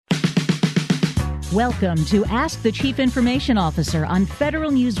Welcome to Ask the Chief Information Officer on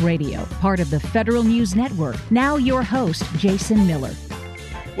Federal News Radio, part of the Federal News Network. Now your host, Jason Miller.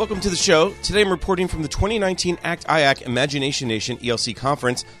 Welcome to the show. Today I'm reporting from the 2019 ACT-IAC Imagination Nation ELC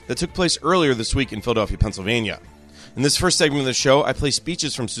conference that took place earlier this week in Philadelphia, Pennsylvania. In this first segment of the show, I play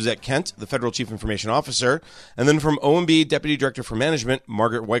speeches from Suzette Kent, the Federal Chief Information Officer, and then from OMB Deputy Director for Management,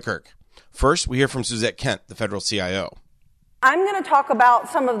 Margaret Weikirk. First, we hear from Suzette Kent, the Federal CIO. I'm going to talk about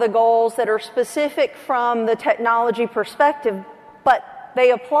some of the goals that are specific from the technology perspective, but they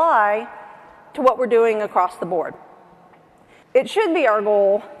apply to what we're doing across the board. It should be our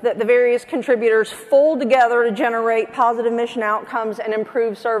goal that the various contributors fold together to generate positive mission outcomes and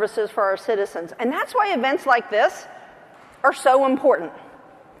improve services for our citizens. And that's why events like this are so important,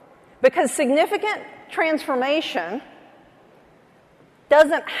 because significant transformation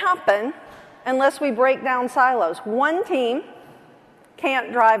doesn't happen unless we break down silos. One team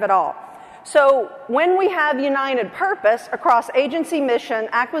can't drive it all. So when we have united purpose across agency mission,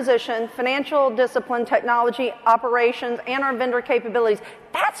 acquisition, financial discipline, technology, operations, and our vendor capabilities,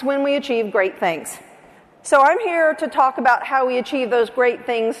 that's when we achieve great things. So I'm here to talk about how we achieve those great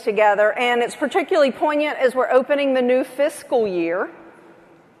things together, and it's particularly poignant as we're opening the new fiscal year.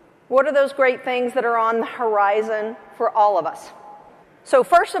 What are those great things that are on the horizon for all of us? So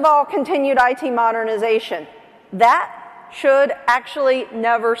first of all, continued IT modernization. That should actually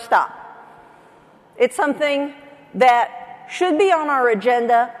never stop. It's something that should be on our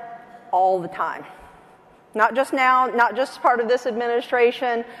agenda all the time. Not just now, not just as part of this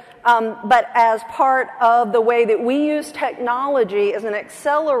administration, but as part of the way that we use technology as an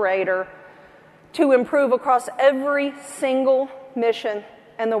accelerator to improve across every single mission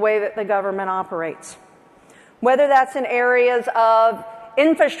and the way that the government operates. Whether that's in areas of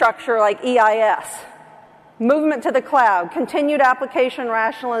infrastructure like EIS, movement to the cloud, continued application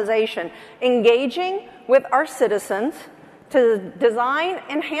rationalization, engaging with our citizens to design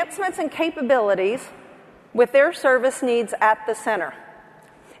enhancements and capabilities with their service needs at the center,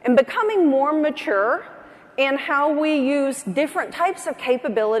 and becoming more mature in how we use different types of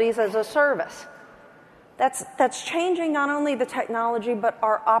capabilities as a service. That's changing not only the technology, but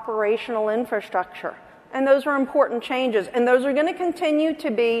our operational infrastructure. And those are important changes, and those are going to continue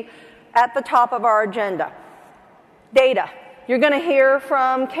to be at the top of our agenda. Data. You're going to hear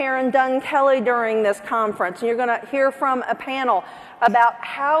from Karen Dunn Kelly during this conference, and you're going to hear from a panel about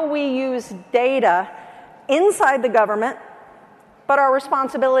how we use data inside the government, but our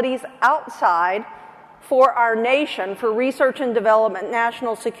responsibilities outside for our nation, for research and development,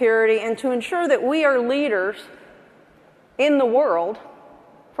 national security, and to ensure that we are leaders in the world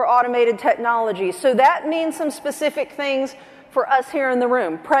for automated technology. So that means some specific things for us here in the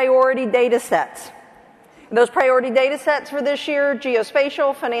room. Priority data sets. Those priority data sets for this year,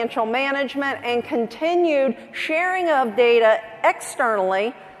 geospatial, financial management, and continued sharing of data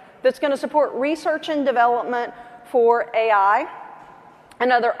externally that's going to support research and development for AI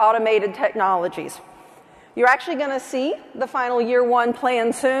and other automated technologies. You're actually going to see the final year one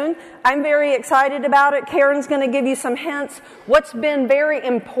plan soon. I'm very excited about it. Karen's going to give you some hints. What's been very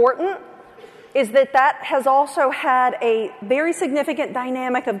important is that has also had a very significant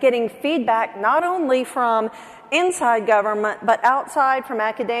dynamic of getting feedback not only from inside government, but outside from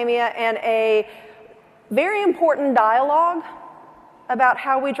academia, and a very important dialogue about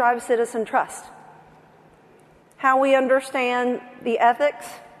how we drive citizen trust, how we understand the ethics,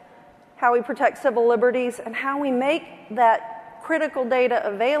 how we protect civil liberties, and how we make that critical data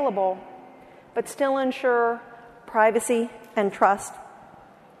available, but still ensure privacy and trust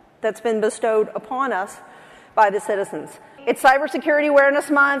that's been bestowed upon us by the citizens. It's Cybersecurity Awareness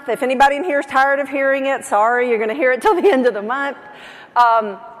Month. If anybody in here is tired of hearing it, sorry, you're going to hear it till the end of the month.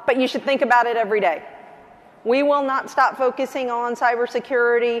 But you should think about it every day. We will not stop focusing on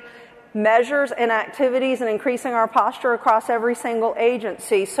cybersecurity measures and activities and increasing our posture across every single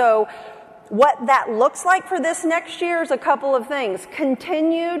agency. So what that looks like for this next year is a couple of things.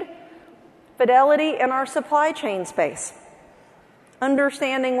 Continued fidelity in our supply chain space.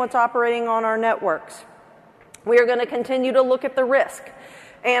 Understanding what's operating on our networks. We are going to continue to look at the risk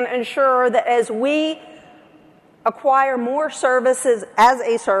and ensure that as we acquire more services as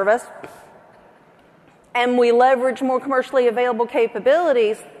a service and we leverage more commercially available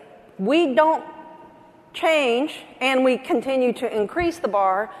capabilities, we don't change and we continue to increase the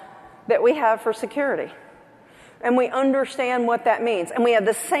bar that we have for security. And we understand what that means. And we have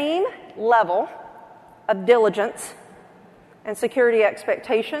the same level of diligence and security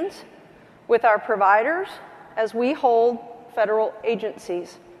expectations with our providers as we hold federal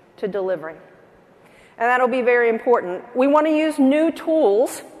agencies to delivering. And that'll be very important. We want to use new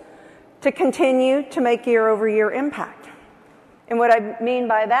tools to continue to make year-over-year impact. And what I mean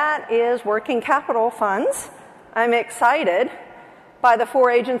by that is working capital funds. I'm excited by the 4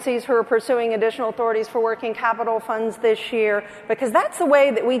 agencies who are pursuing additional authorities for working capital funds this year, because that's the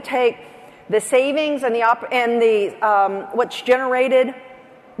way that we take the savings and what's generated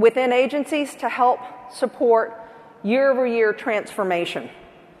within agencies to help support year-over-year transformation.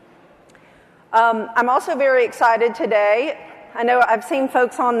 I'm also very excited today. I know I've seen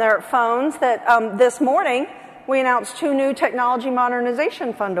folks on their phones that this morning we announced 2 new Technology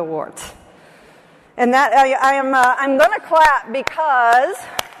Modernization Fund awards. And that I'm going to clap because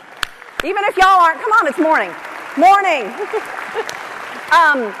even if y'all aren't, come on, it's morning.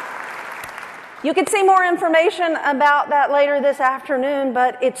 You can see more information about that later this afternoon,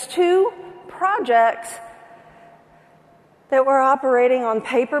 but it's 2 projects that were operating on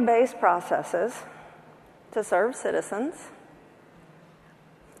paper-based processes to serve citizens.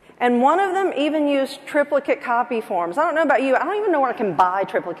 And one of them even used triplicate copy forms. I don't know about you, I don't even know where I can buy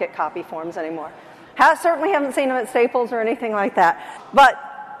triplicate copy forms anymore. Certainly haven't seen them at Staples or anything like that. But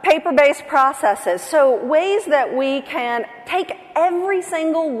paper-based processes, so ways that we can take every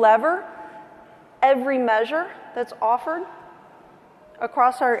single lever, every measure that's offered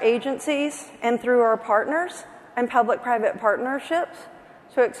across our agencies and through our partners and public-private partnerships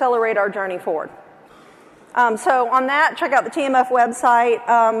to accelerate our journey forward. So on that, check out the TMF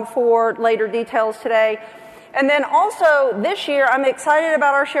website for later details today. And then also this year, I'm excited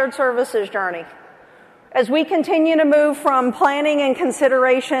about our shared services journey. As we continue to move from planning and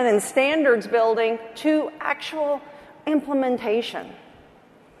consideration and standards building to actual implementation.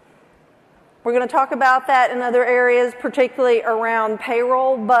 We're going to talk about that in other areas, particularly around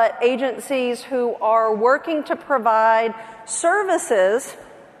payroll, but agencies who are working to provide services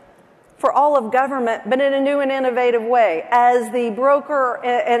for all of government, but in a new and innovative way, as the broker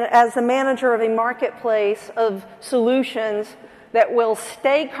and as the manager of a marketplace of solutions that will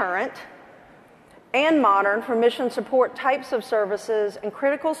stay current and modern for mission support types of services and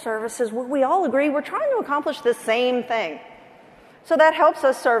critical services where we all agree we're trying to accomplish the same thing. So that helps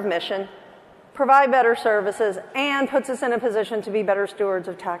us serve mission, provide better services, and puts us in a position to be better stewards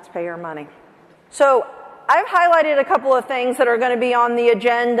of taxpayer money. So I've highlighted a couple of things that are going to be on the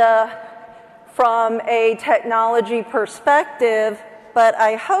agenda from a technology perspective, but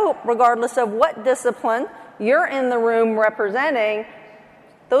I hope, regardless of what discipline you're in the room representing,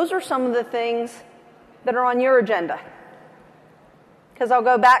 those are some of the things that are on your agenda. Because I'll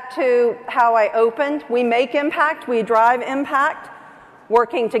go back to how I opened. We make impact, we drive impact,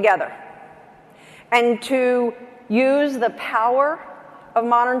 working together. And to use the power of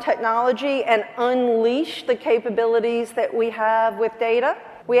modern technology and unleash the capabilities that we have with data,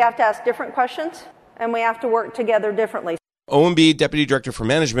 we have to ask different questions, and we have to work together differently. OMB Deputy Director for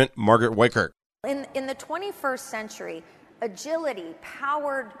Management, Margaret Weichert. In the 21st century, agility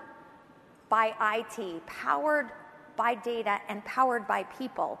powered by IT, powered by data, and powered by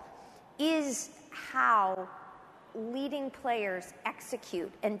people is how leading players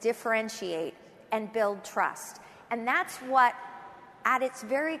execute and differentiate and build trust. And that's what, at its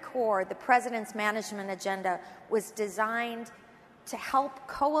very core, the President's management agenda was designed to help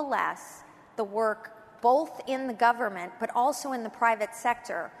coalesce the work both in the government but also in the private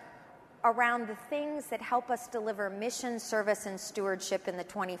sector around the things that help us deliver mission, service, and stewardship in the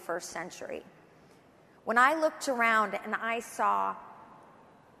 21st century. When I looked around and I saw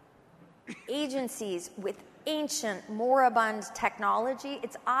agencies with ancient, moribund technology,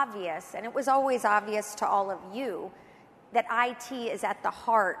 it's obvious, and it was always obvious to all of you, that IT is at the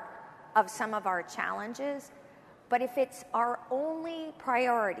heart of some of our challenges. But if it's our only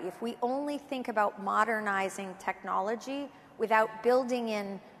priority, if we only think about modernizing technology without building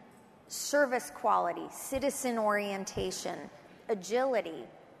in service quality, citizen orientation, agility,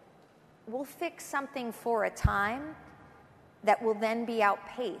 we'll fix something for a time that will then be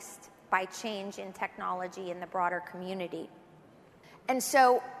outpaced by change in technology in the broader community. And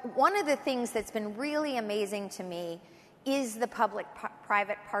so one of the things that's been really amazing to me is the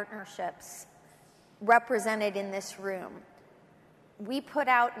public-private partnerships represented in this room. We put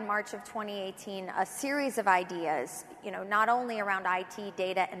out in March of 2018 a series of ideas, not only around IT,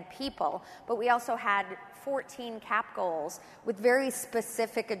 data, and people, but we also had 14 CAP goals with very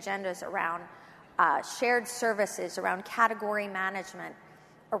specific agendas around shared services, around category management,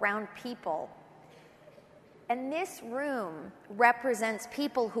 around people. And this room represents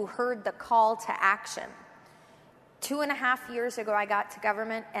people who heard the call to action. 2.5 years ago, I got to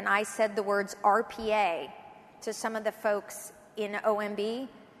government and I said the words RPA to some of the folks in OMB,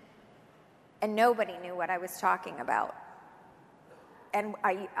 and nobody knew what I was talking about. And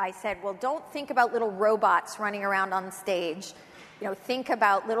I said, well, don't think about little robots running around on stage. Think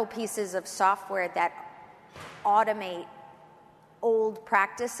about little pieces of software that automate old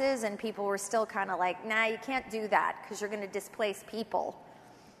practices, and people were still kind of like, nah, you can't do that because you're going to displace people.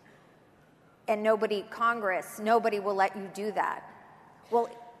 And Congress, nobody will let you do that. Well,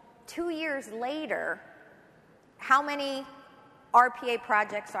 2 years later, how many RPA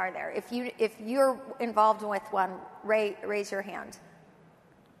projects are there? If you're involved with one, raise your hand.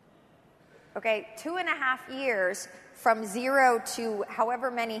 Okay, 2.5 years from 0 to however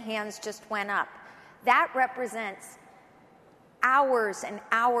many hands just went up. That represents hours and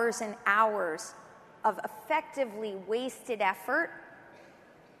hours and hours of effectively wasted effort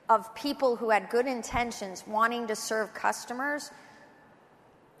of people who had good intentions wanting to serve customers.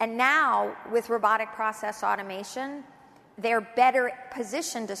 And now, with robotic process automation, they're better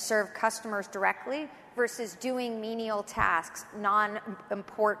positioned to serve customers directly versus doing menial tasks,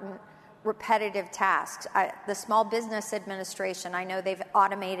 non-important, repetitive tasks. The Small Business Administration, I know they've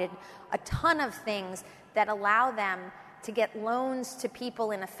automated a ton of things that allow them to get loans to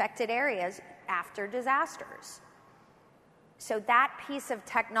people in affected areas after disasters. So that piece of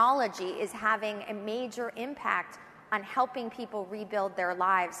technology is having a major impact on helping people rebuild their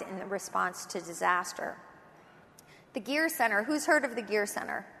lives in the response to disaster. The Gear Center, who's heard of the Gear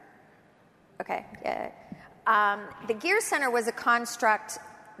Center? Okay, yeah. The Gear Center was a construct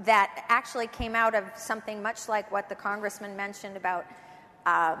that actually came out of something much like what the congressman mentioned about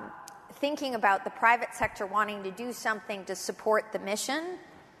thinking about the private sector wanting to do something to support the mission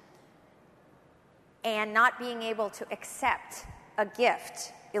and not being able to accept a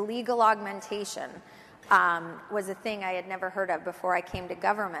gift. Illegal augmentation was a thing I had never heard of before I came to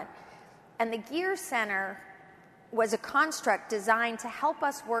government. And the Gear Center was a construct designed to help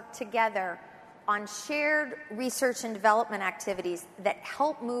us work together on shared research and development activities that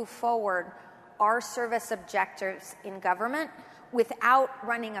help move forward our service objectives in government without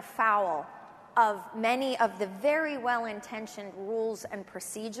running afoul of many of the very well-intentioned rules and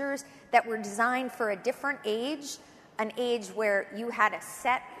procedures that were designed for a different age, an age where you had a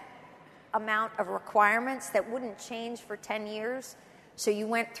set amount of requirements that wouldn't change for 10 years. So you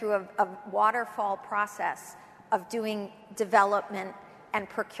went through a waterfall process of doing development and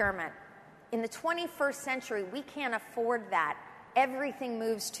procurement. In the 21st century, we can't afford that. Everything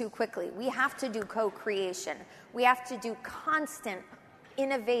moves too quickly. We have to do co-creation. We have to do constant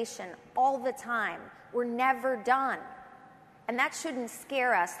innovation all the time. We're never done. And that shouldn't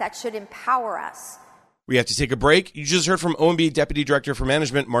scare us. That should empower us. We have to take a break. You just heard from OMB Deputy Director for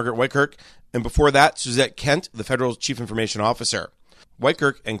Management, Margaret Weitkirk, and before that, Suzette Kent, the Federal Chief Information Officer.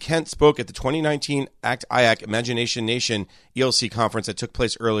 Weitkirk and Kent spoke at the 2019 ACT-IAC Imagination Nation ELC conference that took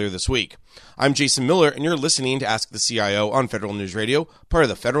place earlier this week. I'm Jason Miller, and you're listening to Ask the CIO on Federal News Radio, part of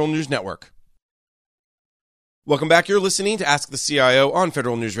the Federal News Network. Welcome back. You're listening to Ask the CIO on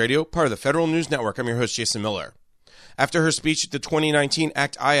Federal News Radio, part of the Federal News Network. I'm your host, Jason Miller. After her speech at the 2019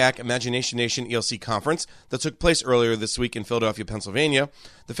 ACT-IAC Imagination Nation ELC conference that took place earlier this week in Philadelphia, Pennsylvania,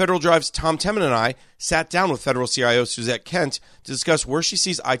 the Federal Drive's Tom Temin and I sat down with Federal CIO Suzette Kent to discuss where she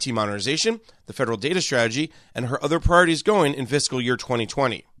sees IT modernization, the federal data strategy, and her other priorities going in fiscal year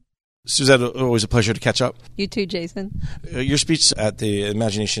 2020. Suzette, always a pleasure to catch up. You too, Jason. Your speech at the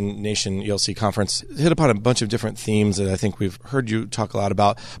Imagination Nation ELC conference hit upon a bunch of different themes that I think we've heard you talk a lot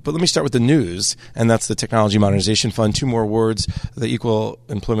about. But let me start with the news, and that's the Technology Modernization Fund. 2 more words, the Equal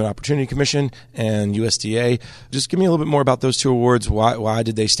Employment Opportunity Commission and USDA. Just give me a little bit more about those 2 awards. Why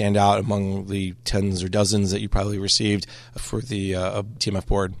did they stand out among the tens or dozens that you probably received for the TMF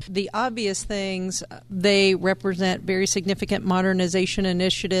board? The obvious things, they represent very significant modernization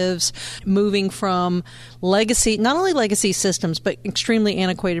initiatives, moving from legacy, not only legacy systems, but extremely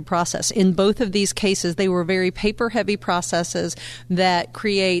antiquated process. In both of these cases, they were very paper-heavy processes that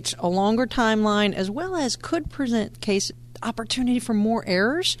create a longer timeline as well as could present case opportunity for more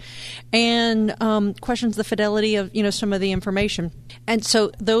errors and questions the fidelity of some of the information. And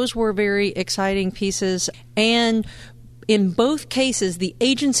so those were very exciting pieces. And in both cases, the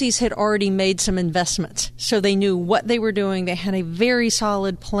agencies had already made some investments, so they knew what they were doing. They had a very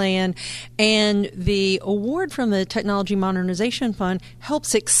solid plan, and the award from the Technology Modernization Fund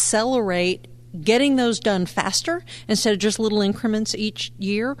helps accelerate getting those done faster instead of just little increments each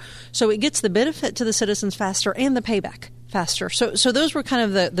year. So it gets the benefit to the citizens faster and the payback faster. So those were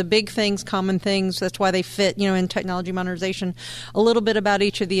kind of the big things, common things. That's why they fit, in technology modernization. A little bit about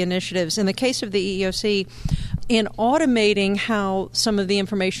each of the initiatives. In the case of the EEOC, in automating how some of the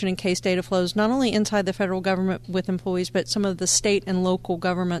information and case data flows, not only inside the federal government with employees, but some of the state and local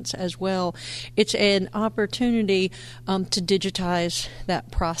governments as well. It's an opportunity to digitize that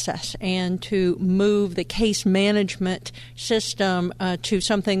process and to move the case management system to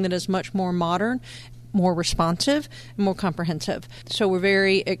something that is much more modern, more responsive, and more comprehensive. So we're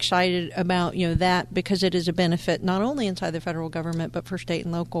very excited about that, because it is a benefit not only inside the federal government but for state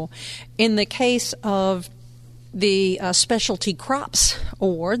and local. In the case of the Specialty Crops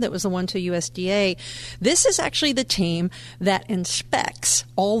Award that was the one to USDA, this is actually the team that inspects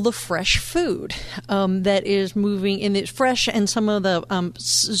all the fresh food that is moving in. It's fresh and some of the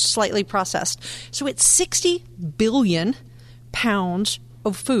slightly processed. So it's 60 billion pounds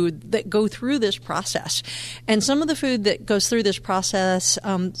of food that go through this process. And some of the food that goes through this process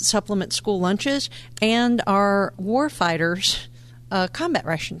supplements school lunches and our warfighters' combat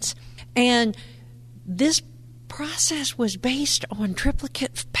rations. And this process was based on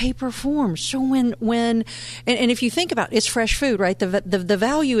triplicate paper forms. So when if you think about it, it's fresh food, right? The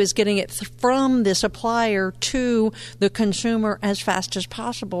value is getting it from the supplier to the consumer as fast as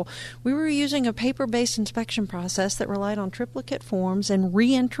possible. We were using a paper-based inspection process that relied on triplicate forms and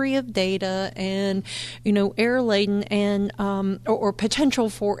re-entry of data and error-laden and or potential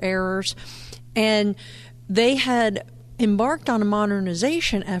for errors. And they had embarked on a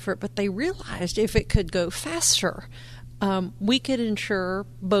modernization effort, but they realized if it could go faster, we could ensure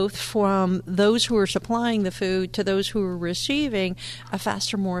both from those who are supplying the food to those who are receiving a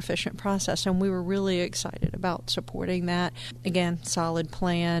faster, more efficient process. And we were really excited about supporting that. Again, solid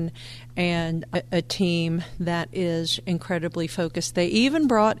plan and a team that is incredibly focused. They even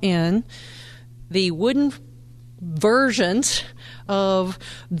brought in the wooden versions of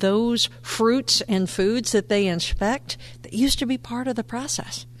those fruits and foods that they inspect that used to be part of the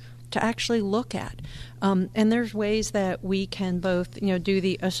process to actually look at. And there's ways that we can both, do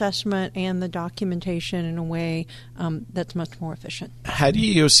the assessment and the documentation in a way that's much more efficient. Had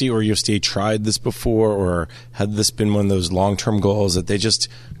EEOC or USDA tried this before, or had this been one of those long-term goals that they just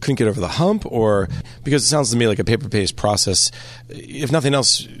couldn't get over the hump? Or because it sounds to me like a paper-based process, if nothing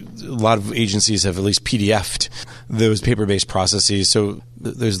else, a lot of agencies have at least PDF'd those paper-based processes. So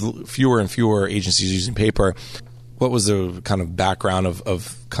there's fewer and fewer agencies using paper. What was the kind of background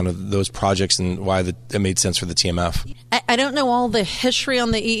of kind of those projects and why it made sense for the TMF? I don't know all the history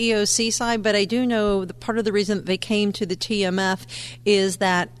on the EEOC side, but I do know the part of the reason that they came to the TMF is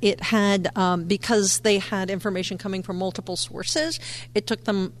that it had, because they had information coming from multiple sources, it took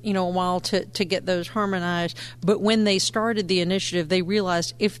them, a while to get those harmonized. But when they started the initiative, they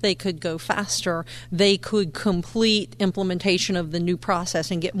realized if they could go faster, they could complete implementation of the new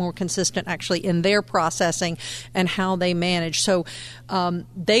process and get more consistent actually in their processing and how they manage. So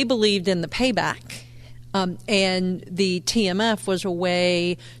they believed in the payback. And the TMF was a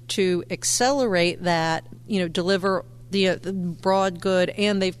way to accelerate that, deliver the broad good,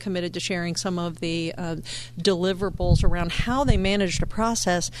 and they've committed to sharing some of the deliverables around how they managed a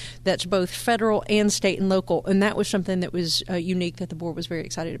process that's both federal and state and local. And that was something that was unique that the board was very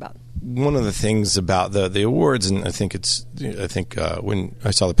excited about. One of the things about the awards, and I think when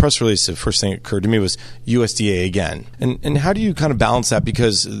I saw the press release, the first thing that occurred to me was USDA again. And how do you kind of balance that?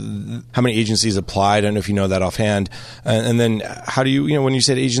 Because how many agencies applied? I don't know if you know that offhand. And then how do you, when you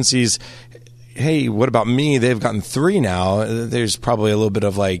said agencies, hey, what about me? They've gotten 3 now. There's probably a little bit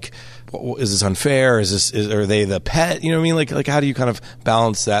of like, is this unfair? Are they the pet? You know what I mean? Like how do you kind of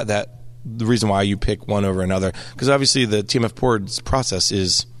balance that the reason why you pick one over another? Because obviously the TMF board's process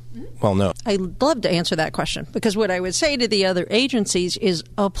is well known. I'd love to answer that question, because what I would say to the other agencies is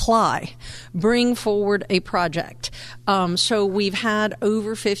apply, bring forward a project. So we've had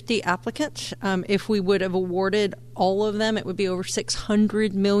over 50 applicants. If we would have awarded all of them, it would be over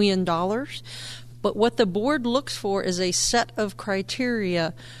 $600 million. But what the board looks for is a set of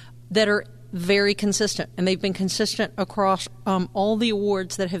criteria that are very consistent, and they've been consistent across all the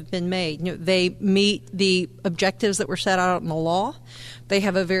awards that have been made. They meet the objectives that were set out in the law. They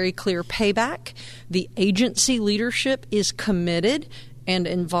have a very clear payback. The agency leadership is committed and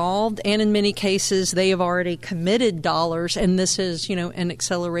involved, and in many cases they have already committed dollars, and this is an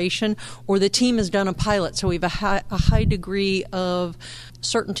acceleration, or the team has done a pilot, so we have a high degree of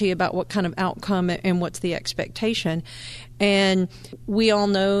certainty about what kind of outcome and what's the expectation. And we all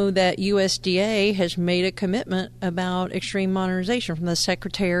know that USDA has made a commitment about extreme modernization from the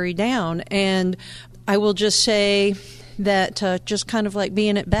secretary down. And I will just say that just kind of like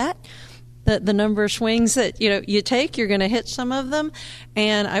being at bat, the number of swings that you take, you're going to hit some of them.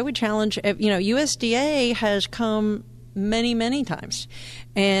 And I would challenge, USDA has come many, many times.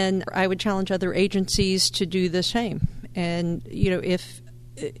 And I would challenge other agencies to do the same. And, if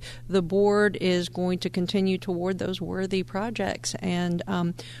the board is going to continue toward those worthy projects, and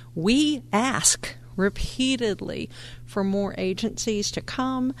we ask repeatedly for more agencies to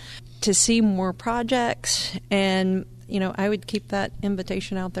come, to see more projects, and, I would keep that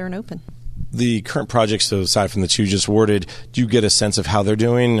invitation out there and open. The current projects, so aside from the two just awarded, do you get a sense of how they're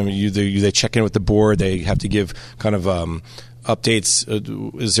doing? I mean, they check in with the board. They have to give kind of updates.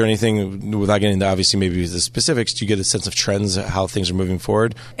 Is there anything, without getting into obviously maybe the specifics, do you get a sense of trends, how things are moving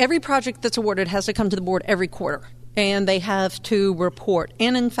forward? Every project that's awarded has to come to the board every quarter, and they have to report.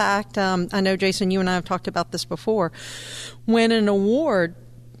 And in fact, I know, Jason, you and I have talked about this before. When an award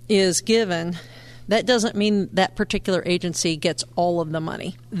is given, that doesn't mean that particular agency gets all of the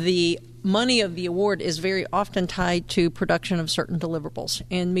money. The money of the award is very often tied to production of certain deliverables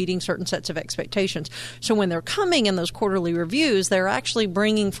and meeting certain sets of expectations. So when they're coming in those quarterly reviews, they're actually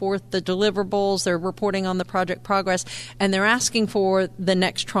bringing forth the deliverables, they're reporting on the project progress, and they're asking for the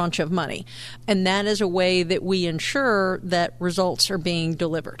next tranche of money. And that is a way that we ensure that results are being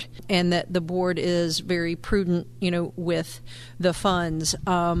delivered and that the board is very prudent, with the funds.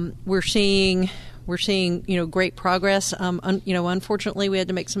 We're seeing great progress. Unfortunately, we had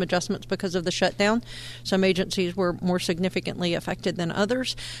to make some adjustments because of the shutdown. Some agencies were more significantly affected than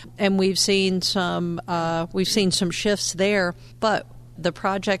others, and we've seen some shifts there. But the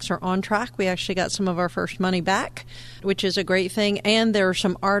projects are on track. We actually got some of our first money back, which is a great thing. And there are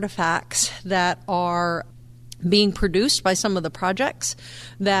some artifacts that are being produced by some of the projects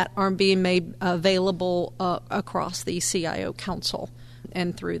that aren't being made available across the CIO Council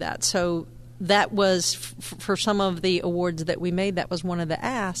and through that. So that was, for some of the awards that we made, that was one of the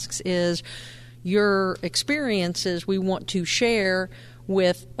asks, is your experiences we want to share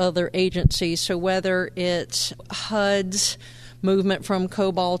with other agencies. So whether it's HUD's movement from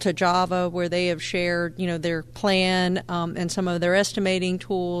COBOL to Java, where they have shared, their plan and some of their estimating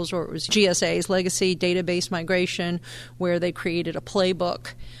tools, or it was GSA's legacy database migration, where they created a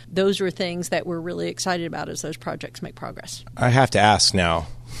playbook. Those were things that we're really excited about as those projects make progress. I have to ask now,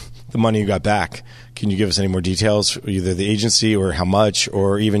 the money you got back, can you give us any more details, either the agency or how much,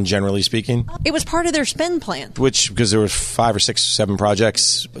 or even generally speaking? It was part of their spend plan. Because there was 5 or 6 or 7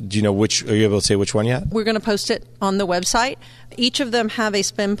 projects. Do you know which? Are you able to say which one yet? We're going to post it on the website. Each of them have a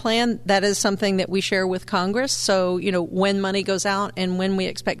spend plan. That is something that we share with Congress. So, when money goes out and when we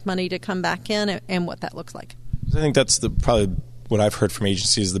expect money to come back in and what that looks like. I think that's probably what I've heard from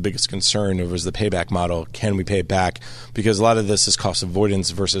agencies, the biggest concern over is the payback model. Can we pay it back? Because a lot of this is cost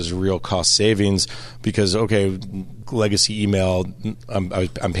avoidance versus real cost savings. Because, okay, legacy email, I'm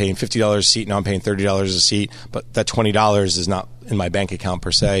paying $50 a seat, now I'm paying $30 a seat, but that $20 is not in my bank account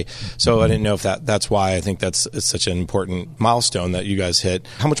per se. So I didn't know if that's why I think it's such an important milestone that you guys hit.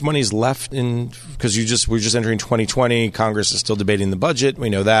 How much money is left in, because we're just entering 2020, Congress is still debating the budget, we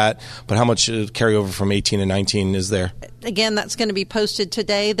know that, but how much carryover from 18 and 19 is there? Again, that's going to be posted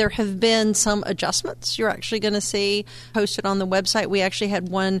today. There have been some adjustments you're actually going to see posted on the website. We actually had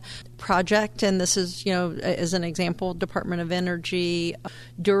one project, and this is, as an example, Department of Energy.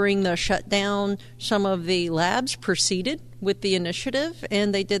 During the shutdown, some of the labs proceeded with the initiative,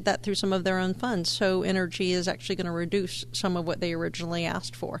 and they did that through some of their own funds. So energy is actually going to reduce some of what they originally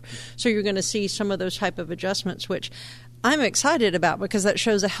asked for. So you're going to see some of those type of adjustments, which I'm excited about, because that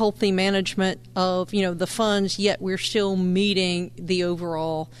shows a healthy management of, the funds, yet we're still meeting the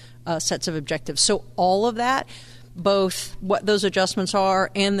overall sets of objectives. So all of that, both what those adjustments are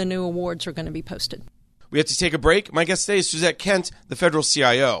and the new awards, are going to be posted. We have to take a break. My guest today is Suzette Kent, the federal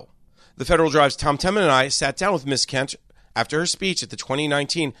CIO. The Federal Drive's Tom Temin and I sat down with Ms. Kent after her speech at the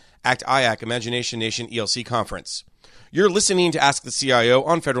 2019 ACT-IAC Imagination Nation ELC Conference. You're listening to Ask the CIO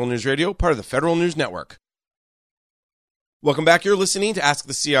on Federal News Radio, part of the Federal News Network. Welcome back. You're listening to Ask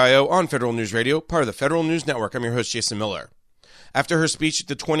the CIO on Federal News Radio, part of the Federal News Network. I'm your host, Jason Miller. After her speech at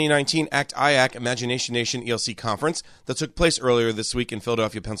the 2019 ACT-IAC Imagination Nation ELC Conference that took place earlier this week in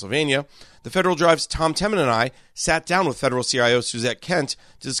Philadelphia, Pennsylvania, the Federal Drive's Tom Temin and I sat down with Federal CIO Suzette Kent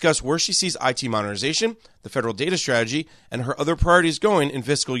to discuss where she sees IT modernization, the federal data strategy, and her other priorities going in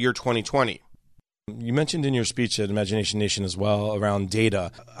fiscal year 2020. You mentioned in your speech at Imagination Nation as well around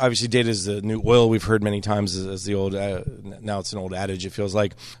data. Obviously, data is the new oil. We've heard many times as the old, now it's an old adage, it feels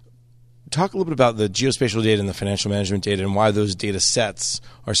like. Talk a little bit about the geospatial data and the financial management data and why those data sets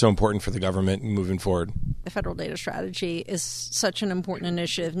are so important for the government moving forward. The federal data strategy is such an important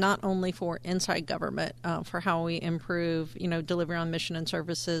initiative, not only for inside government, for how we improve, delivery on mission and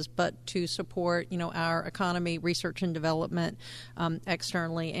services, but to support, our economy, research and development,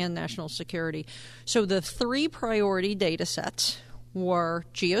 externally, and national security. So the 3 priority data sets were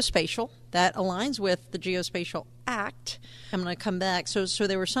geospatial. That aligns with the Geospatial Act. I'm going to come back. So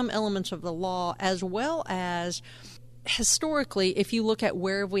there were some elements of the law, as well as historically, if you look at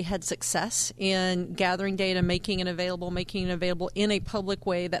where have we had success in gathering data, making it available in a public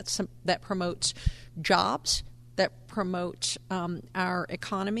way that promotes jobs, that promotes our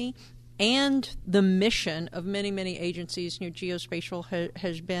economy, and the mission of many, many agencies. Geospatial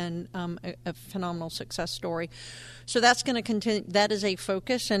has been a phenomenal success story. So that's going to continue. That is a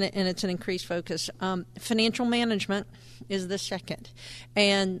focus, and it's an increased focus. Financial management is the second,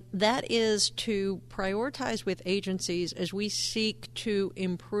 and that is to prioritize with agencies as we seek to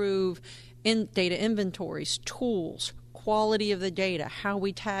improve in data inventories, tools, quality of the data, how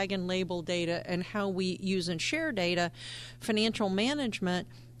we tag and label data, and how we use and share data. Financial management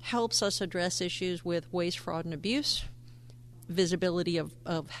helps us address issues with waste, fraud, and abuse, visibility of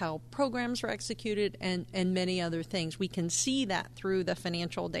how programs are executed, and many other things. We can see that through the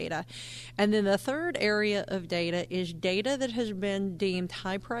financial data. And then the third area of data is data that has been deemed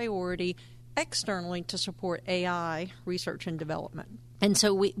high priority externally to support AI research and development. And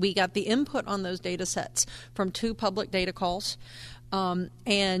so we got the input on those data sets from 2 public data calls.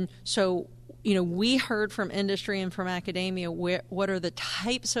 And so we heard from industry and from academia what are the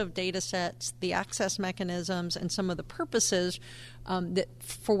types of data sets, the access mechanisms, and some of the purposes that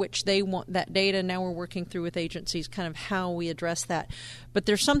for which they want that data. Now we're working through with agencies kind of how we address that. But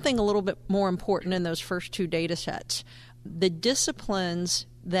there's something a little bit more important in those first 2 data sets. The disciplines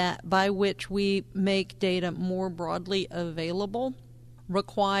that by which we make data more broadly available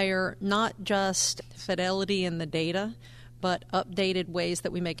require not just fidelity in the data, but updated ways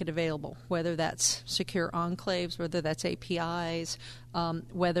that we make it available, whether that's secure enclaves, whether that's APIs,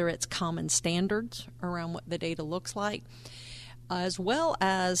 whether it's common standards around what the data looks like, as well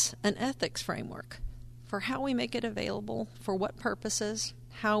as an ethics framework for how we make it available, for what purposes,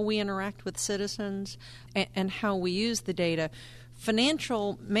 how we interact with citizens, and how we use the data.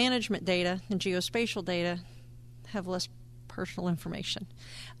 Financial management data and geospatial data have less personal information.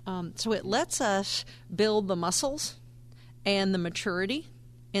 So it lets us build the muscles and the maturity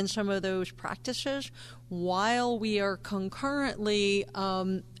in some of those practices while we are concurrently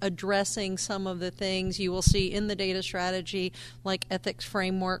addressing some of the things you will see in the data strategy, like ethics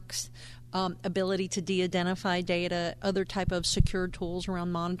frameworks, ability to de-identify data, other type of secure tools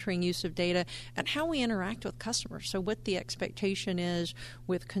around monitoring use of data, and how we interact with customers. So what the expectation is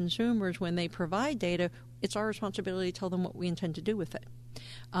with consumers when they provide data, it's our responsibility to tell them what we intend to do with it.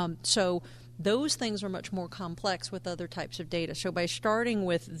 So those things are much more complex with other types of data. So by starting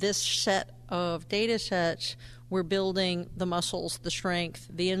with this set of data sets, we're building the muscles, the strength,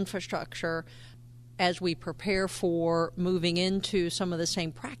 the infrastructure as we prepare for moving into some of the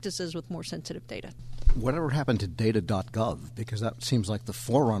same practices with more sensitive data. Whatever happened to data.gov? Because that seems like the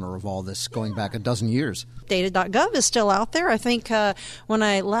forerunner of all this going back a dozen years. Data.gov is still out there. I think when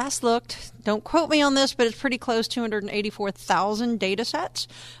I last looked, don't quote me on this, but it's pretty close, 284,000 data sets.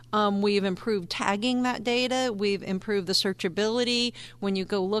 We've improved tagging that data. We've improved the searchability. When you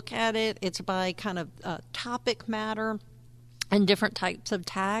go look at it, it's by kind of topic matter and different types of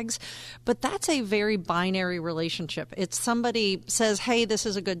tags. But that's a very binary relationship. It's somebody says, hey, this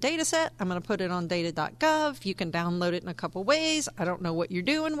is a good data set. I'm going to put it on data.gov. You can download it in a couple ways. I don't know what you're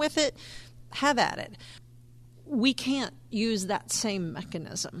doing with it. Have at it. We can't use that same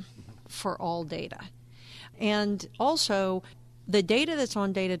mechanism for all data. And also, the data that's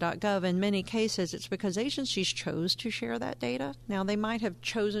on data.gov, in many cases, it's because agencies chose to share that data. Now, they might have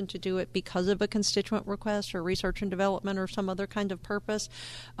chosen to do it because of a constituent request or research and development or some other kind of purpose.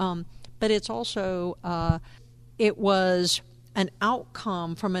 But it's also, it was an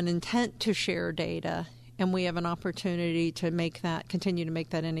outcome from an intent to share data, and we have an opportunity to make that, continue to make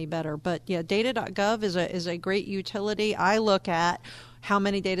that any better. But yeah, data.gov is a great utility. I look at how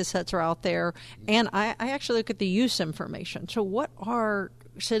many data sets are out there, and I actually look at the use information. So what are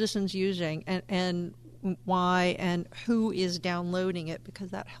citizens using, and why, and who is downloading it,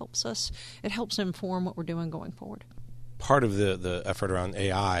 because that helps us. It helps inform what we're doing going forward. Part of the effort around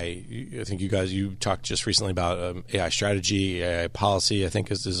AI, I think you talked just recently about AI strategy, AI policy, I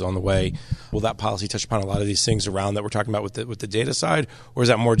think is on the way. Will that policy touch upon a lot of these things around that we're talking about with the data side, or is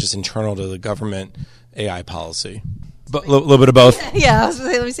that more just internal to the government AI policy? little bit of both. Yeah, I was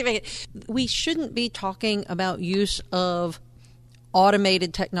gonna say, let me see if I can. We shouldn't be talking about use of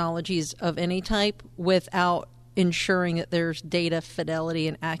automated technologies of any type without ensuring that there's data fidelity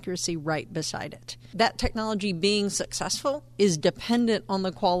and accuracy right beside it. That technology being successful is dependent on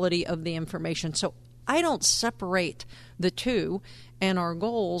the quality of the information. So I don't separate the two and our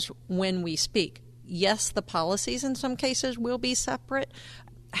goals when we speak. Yes, the policies in some cases will be separate.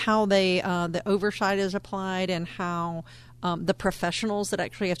 How the oversight is applied and how the professionals that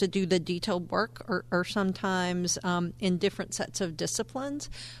actually have to do the detailed work are sometimes in different sets of disciplines,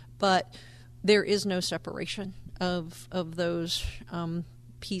 but there is no separation of those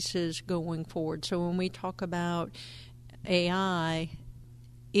pieces going forward. So when we talk about AI,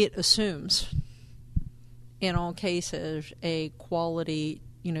 it assumes in all cases a quality,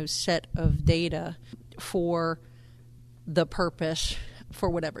 set of data for the purpose for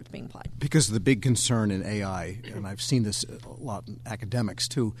whatever it's being applied. Because the big concern in AI, and I've seen this a lot in academics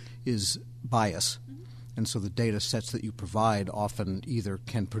too, is bias. And so the data sets that you provide often either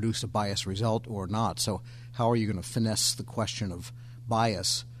can produce a biased result or not. So how are you going to finesse the question of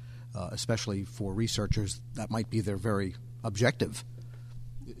bias, especially for researchers that might be their very objective,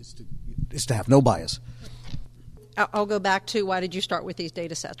 is to have no bias? I'll go back to why did you start with these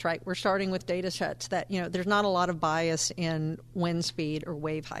data sets, right? We're starting with data sets that, there's not a lot of bias in wind speed or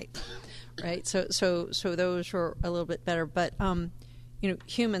wave height, right? So those are a little bit better. But,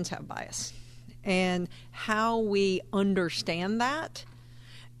 humans have bias. And how we understand that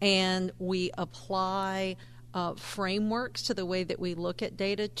and we apply frameworks to the way that we look at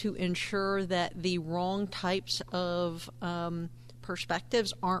data to ensure that the wrong types of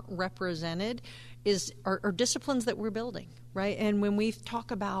perspectives aren't represented are disciplines that we're building, right? And when we talk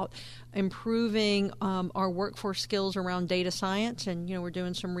about improving our workforce skills around data science, and we're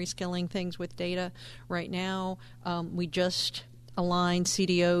doing some reskilling things with data right now. We just aligned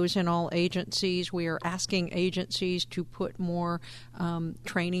CDOs in all agencies. We are asking agencies to put more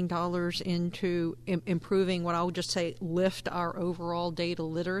training dollars into improving what I would just say lift our overall data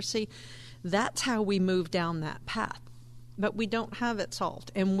literacy. That's how we move down that path. But we don't have it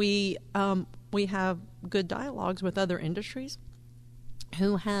solved. And we have good dialogues with other industries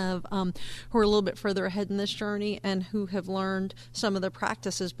who are a little bit further ahead in this journey and who have learned some of the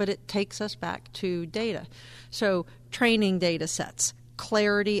practices, but it takes us back to data. So training data sets,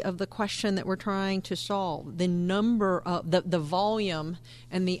 clarity of the question that we're trying to solve, the number of the volume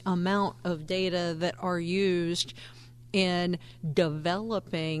and the amount of data that are used in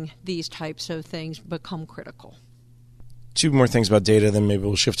developing these types of things become critical. Two more things about data, then maybe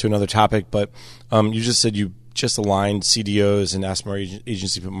we'll shift to another topic. But you just said you just aligned CDOs and asked more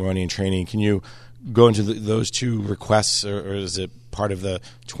agencies to put more money in training. Can you go into those two requests, or is it part of the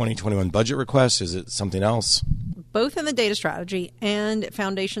 2021 budget request? Is it something else? Both in the data strategy and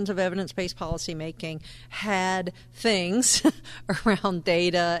foundations of evidence-based policymaking had things around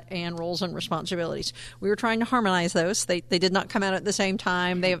data and roles and responsibilities. We were trying to harmonize those. They did not come out at the same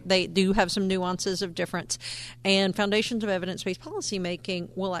time. They do have some nuances of difference. And foundations of evidence-based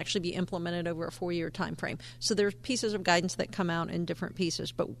policymaking will actually be implemented over a 4-year time frame. So there's pieces of guidance that come out in different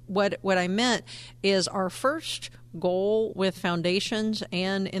pieces. But what I meant is our first goal with foundations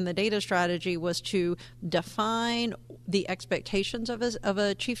and in the data strategy was to define the expectations of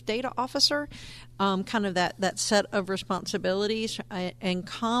a chief data officer, kind of that set of responsibilities, and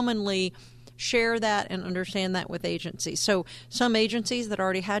commonly share that and understand that with agencies. So some agencies that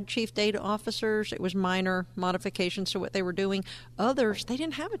already had chief data officers, it was minor modifications to what they were doing. Others, they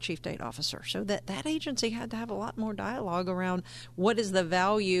didn't have a chief data officer. So that agency had to have a lot more dialogue around what is the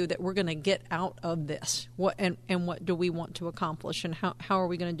value that we're going to get out of this, and what do we want to accomplish, and how are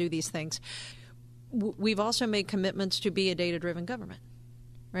we going to do these things. We've also made commitments to be a data-driven government.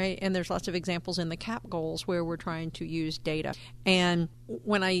 Right, and there's lots of examples in the CAP goals where we're trying to use data. And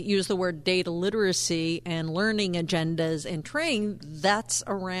when I use the word data literacy and learning agendas and training, that's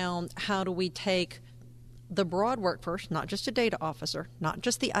around how do we take the broad workforce, not just a data officer, not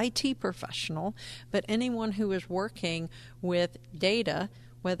just the IT professional, but anyone who is working with data,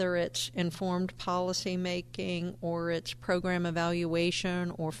 whether it's informed policy making or it's program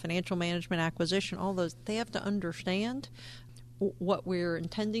evaluation or financial management acquisition, all those, they have to understand what we're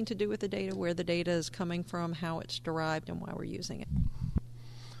intending to do with the data, where the data is coming from, how it's derived, and why we're using it.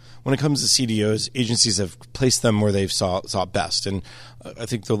 When it comes to CDOs, agencies have placed them where they've saw best. And I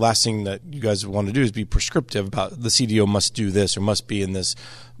think the last thing that you guys want to do is be prescriptive about the CDO must do this or must be in this.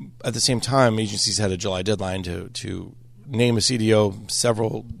 At the same time, agencies had a July deadline to name a CDO.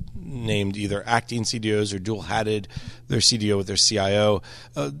 Several named either acting CDOs or dual-hatted their CDO with their CIO.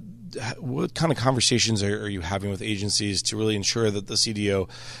 what kind of conversations are you having with agencies to really ensure that the CDO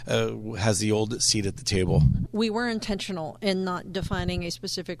has the old seat at the table? We were intentional in not defining a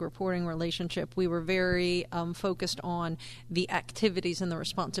specific reporting relationship. We were very focused on the activities and the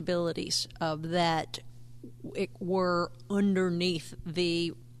responsibilities that were underneath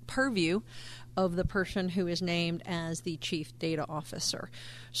the purview of the person who is named as the chief data officer.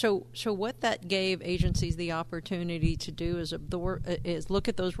 So what that gave agencies the opportunity to do is look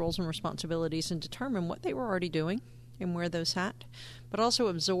at those roles and responsibilities and determine what they were already doing and where those sat, but also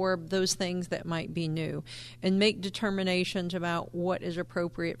absorb those things that might be new and make determinations about what is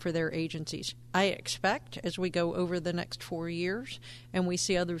appropriate for their agencies. I expect as we go over the next 4 years and we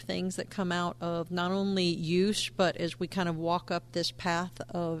see other things that come out of not only use, but as we kind of walk up this path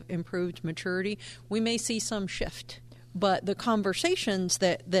of improved maturity, we may see some shift. But the conversations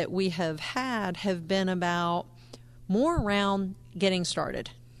that we have had have been about more around getting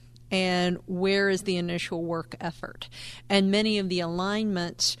started. And where is the initial work effort? And many of the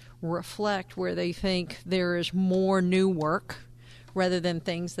alignments reflect where they think there is more new work rather than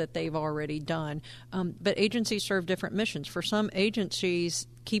things that they've already done. But agencies serve different missions. For some agencies,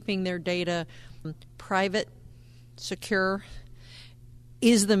 keeping their data private, secure,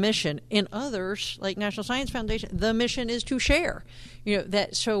 is the mission. In others, like National Science Foundation, the mission is to share.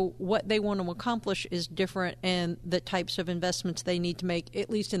 So what they want to accomplish is different, and the types of investments they need to make, at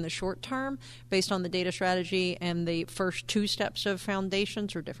least in the short term, based on the data strategy and the first 2 steps of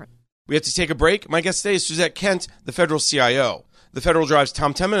foundations, are different. We have to take a break. My guest today is Suzette Kent, the federal CIO. The Federal Drive's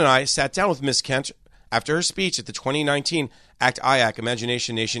Tom Temin and I sat down with Ms. Kent after her speech at the 2019 ACT-IAC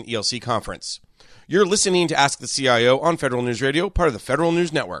Imagination Nation ELC conference. You're listening to Ask the CIO on Federal News Radio, part of the Federal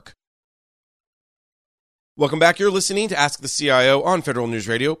News Network. Welcome back. You're listening to Ask the CIO on Federal News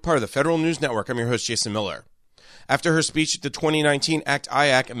Radio, part of the Federal News Network. I'm your host, Jason Miller. After her speech at the 2019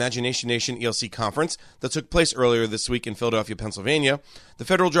 ACT-IAC Imagination Nation ELC conference that took place earlier this week in Philadelphia, Pennsylvania, the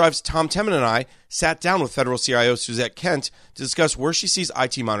Federal Drive's Tom Temin and I sat down with Federal CIO Suzette Kent to discuss where she sees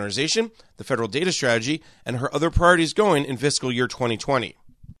IT modernization, the federal data strategy, and her other priorities going in fiscal year 2020.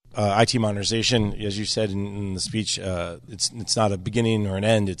 IT modernization, as you said in the speech, it's not a beginning or an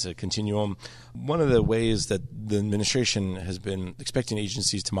end, it's a continuum. One of the ways that the administration has been expecting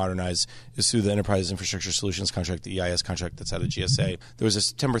agencies to modernize is through the Enterprise Infrastructure Solutions contract, the EIS contract that's out of GSA. There was a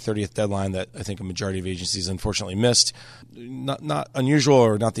September 30th deadline that I think a majority of agencies unfortunately missed. Not unusual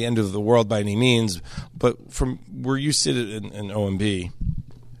or not the end of the world by any means, but from where you sit in OMB,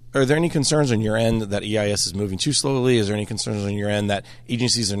 are there any concerns on your end that EIS is moving too slowly? Is there any concerns on your end that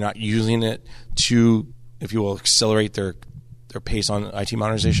agencies are not using it to, if you will, accelerate their pace on IT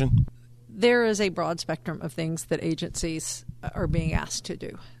modernization? There is a broad spectrum of things that agencies are being asked to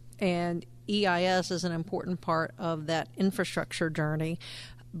do. And EIS is an important part of that infrastructure journey.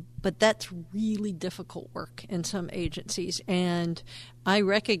 But that's really difficult work in some agencies. And I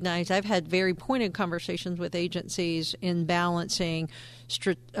recognize I've had very pointed conversations with agencies in balancing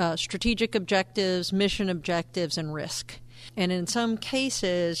strategic objectives, mission objectives, and risk. And in some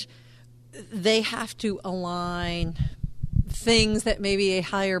cases, they have to align things that may be a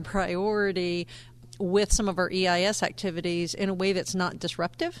higher priority with some of our EIS activities in a way that's not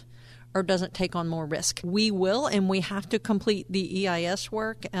disruptive or doesn't take on more risk. We will, and we have to complete the EIS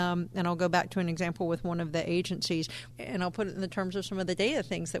work. And I'll go back to an example with one of the agencies, and I'll put it in the terms of some of the data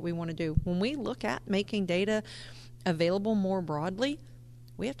things that we want to do. When we look at making data available more broadly,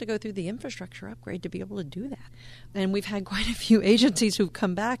 we have to go through the infrastructure upgrade to be able to do that. And we've had quite a few agencies who've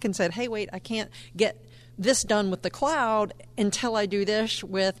come back and said, hey, wait, I can't get this done with the cloud until I do this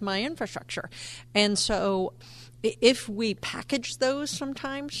with my infrastructure. And so if we package those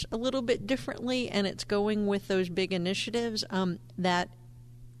sometimes a little bit differently and it's going with those big initiatives, that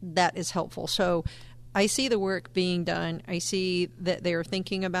is helpful. So I see the work being done. I see that they're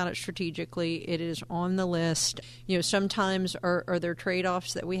thinking about it strategically. It is on the list. Sometimes are there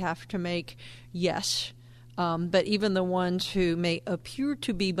trade-offs that we have to make? Yes. But even the ones who may appear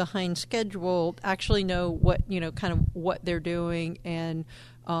to be behind schedule actually know what, kind of what they're doing and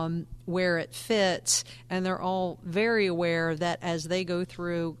where it fits. And they're all very aware that as they go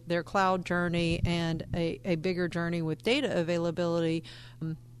through their cloud journey and a bigger journey with data availability,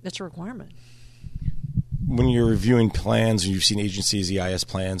 it's a requirement. When you're reviewing plans and you've seen agencies' EIS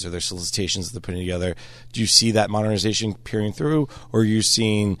plans or their solicitations that they're putting together, do you see that modernization peering through, or are you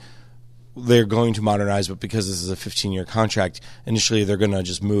seeing they're going to modernize, but because this is a 15-year contract, initially they're going to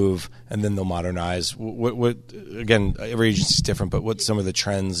just move and then they'll modernize? What again, every agency is different, but what's some of the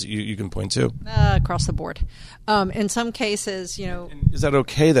trends you can point to? Across the board. In some cases, Is that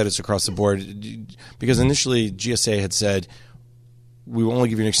okay that it's across the board? Because initially GSA had said, we will only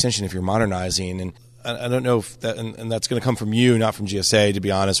give you an extension if you're modernizing. And I don't know if that, and that's going to come from you, not from GSA, to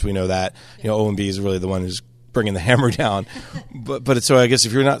be honest. We know that. OMB is really the one who's bringing the hammer down. But so I guess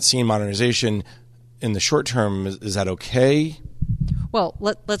if you're not seeing modernization in the short term, is that okay? Well,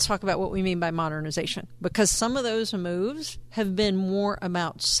 let's talk about what we mean by modernization, because some of those moves have been more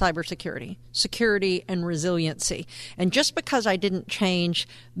about cybersecurity, security, and resiliency. And just because I didn't change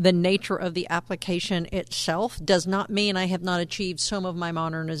the nature of the application itself does not mean I have not achieved some of my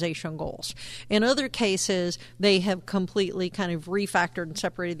modernization goals. In other cases, they have completely kind of refactored and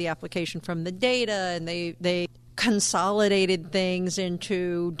separated the application from the data, and they consolidated things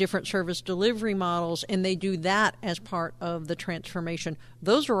into different service delivery models, and they do that as part of the transformation.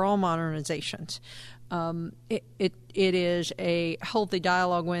 Those are all modernizations. It is a healthy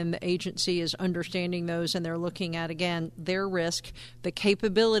dialogue when the agency is understanding those and they're looking at, again, their risk, the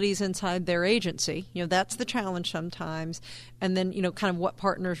capabilities inside their agency. That's the challenge sometimes. And then, kind of what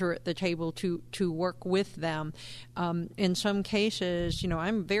partners are at the table to work with them. In some cases,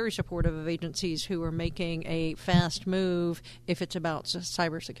 I'm very supportive of agencies who are making a fast move if it's about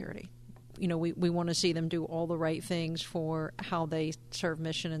cybersecurity. We want to see them do all the right things for how they serve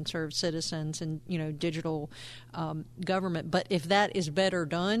mission and serve citizens and, digital government. But if that is better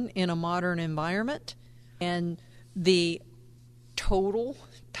done in a modern environment and the total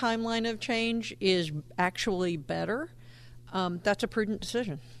timeline of change is actually better, that's a prudent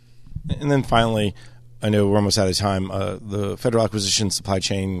decision. And then finally, I know we're almost out of time. The Federal Acquisition Supply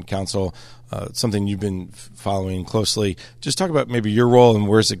Chain Council, something you've been following closely. Just talk about maybe your role and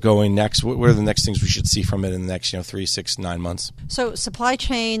where's it going next. What are the next things we should see from it in the next 3, 6, 9 months? So supply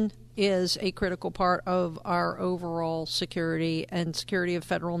chain is a critical part of our overall security and security of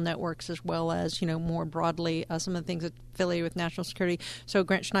federal networks, as well as, more broadly, some of the things affiliated with national security. So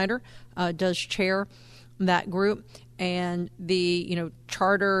Grant Schneider does chair that group. And the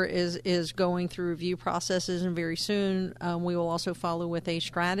charter is going through review processes, and very soon we will also follow with a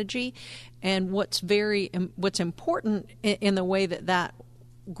strategy. And what's important in the way that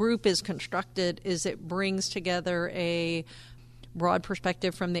group is constructed is it brings together a broad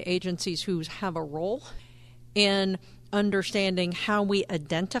perspective from the agencies who have a role in understanding how we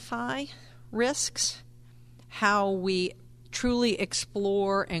identify risks, how we truly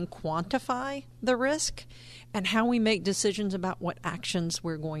explore and quantify the risk, and how we make decisions about what actions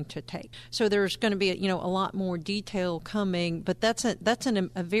we're going to take. So there's going to be a lot more detail coming, but that's a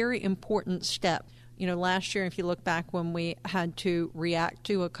very important step. Last year, if you look back when we had to react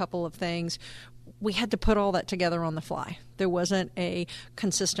to a couple of things, we had to put all that together on the fly. There wasn't a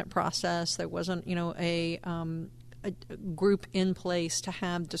consistent process. There wasn't a group in place to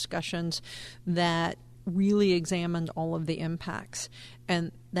have discussions that really examined all of the impacts.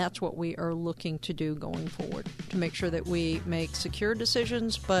 And that's what we are looking to do going forward, to make sure that we make secure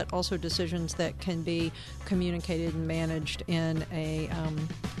decisions, but also decisions that can be communicated and managed in a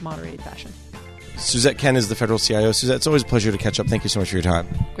moderated fashion. Suzette Kent is the federal CIO. Suzette, it's always a pleasure to catch up. Thank you so much for your time.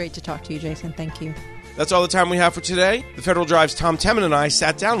 Great to talk to you, Jason. Thank you. That's all the time we have for today. The Federal Drive's Tom Temin and I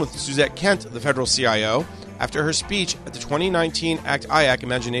sat down with Suzette Kent, the federal CIO, after her speech at the 2019 ACT-IAC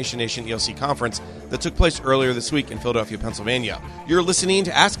Imagination Nation ELC conference that took place earlier this week in Philadelphia, Pennsylvania. You're listening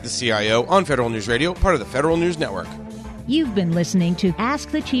to Ask the CIO on Federal News Radio, part of the Federal News Network. You've been listening to Ask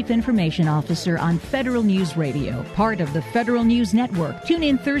the Chief Information Officer on Federal News Radio, part of the Federal News Network. Tune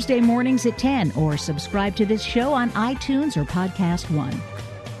in Thursday mornings at 10 or subscribe to this show on iTunes or Podcast One.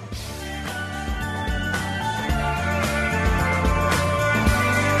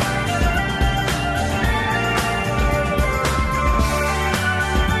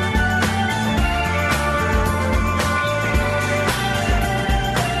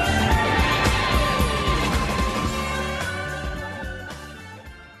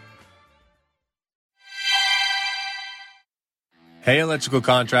 Hey, electrical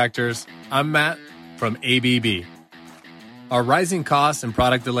contractors. I'm Matt from ABB. Are rising costs and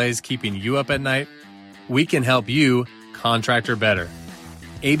product delays keeping you up at night? We can help you contractor better.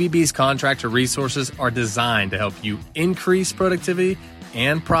 ABB's contractor resources are designed to help you increase productivity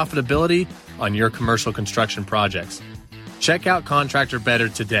and profitability on your commercial construction projects. Check out Contractor Better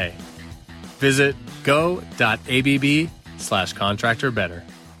today. Visit go.abb/contractorbetter.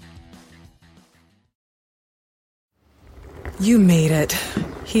 You made it.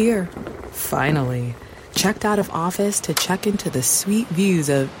 Here. Finally. Checked out of office to check into the sweet views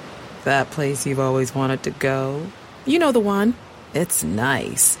of that place you've always wanted to go. You know the one. It's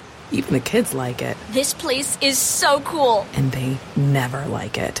nice. Even the kids like it. This place is so cool. And they never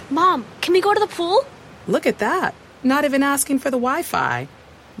like it. Mom, can we go to the pool? Look at that. Not even asking for the Wi-Fi.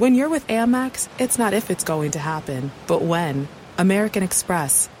 When you're with Amex, it's not if it's going to happen, but when. American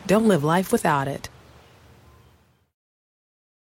Express. Don't live life without it.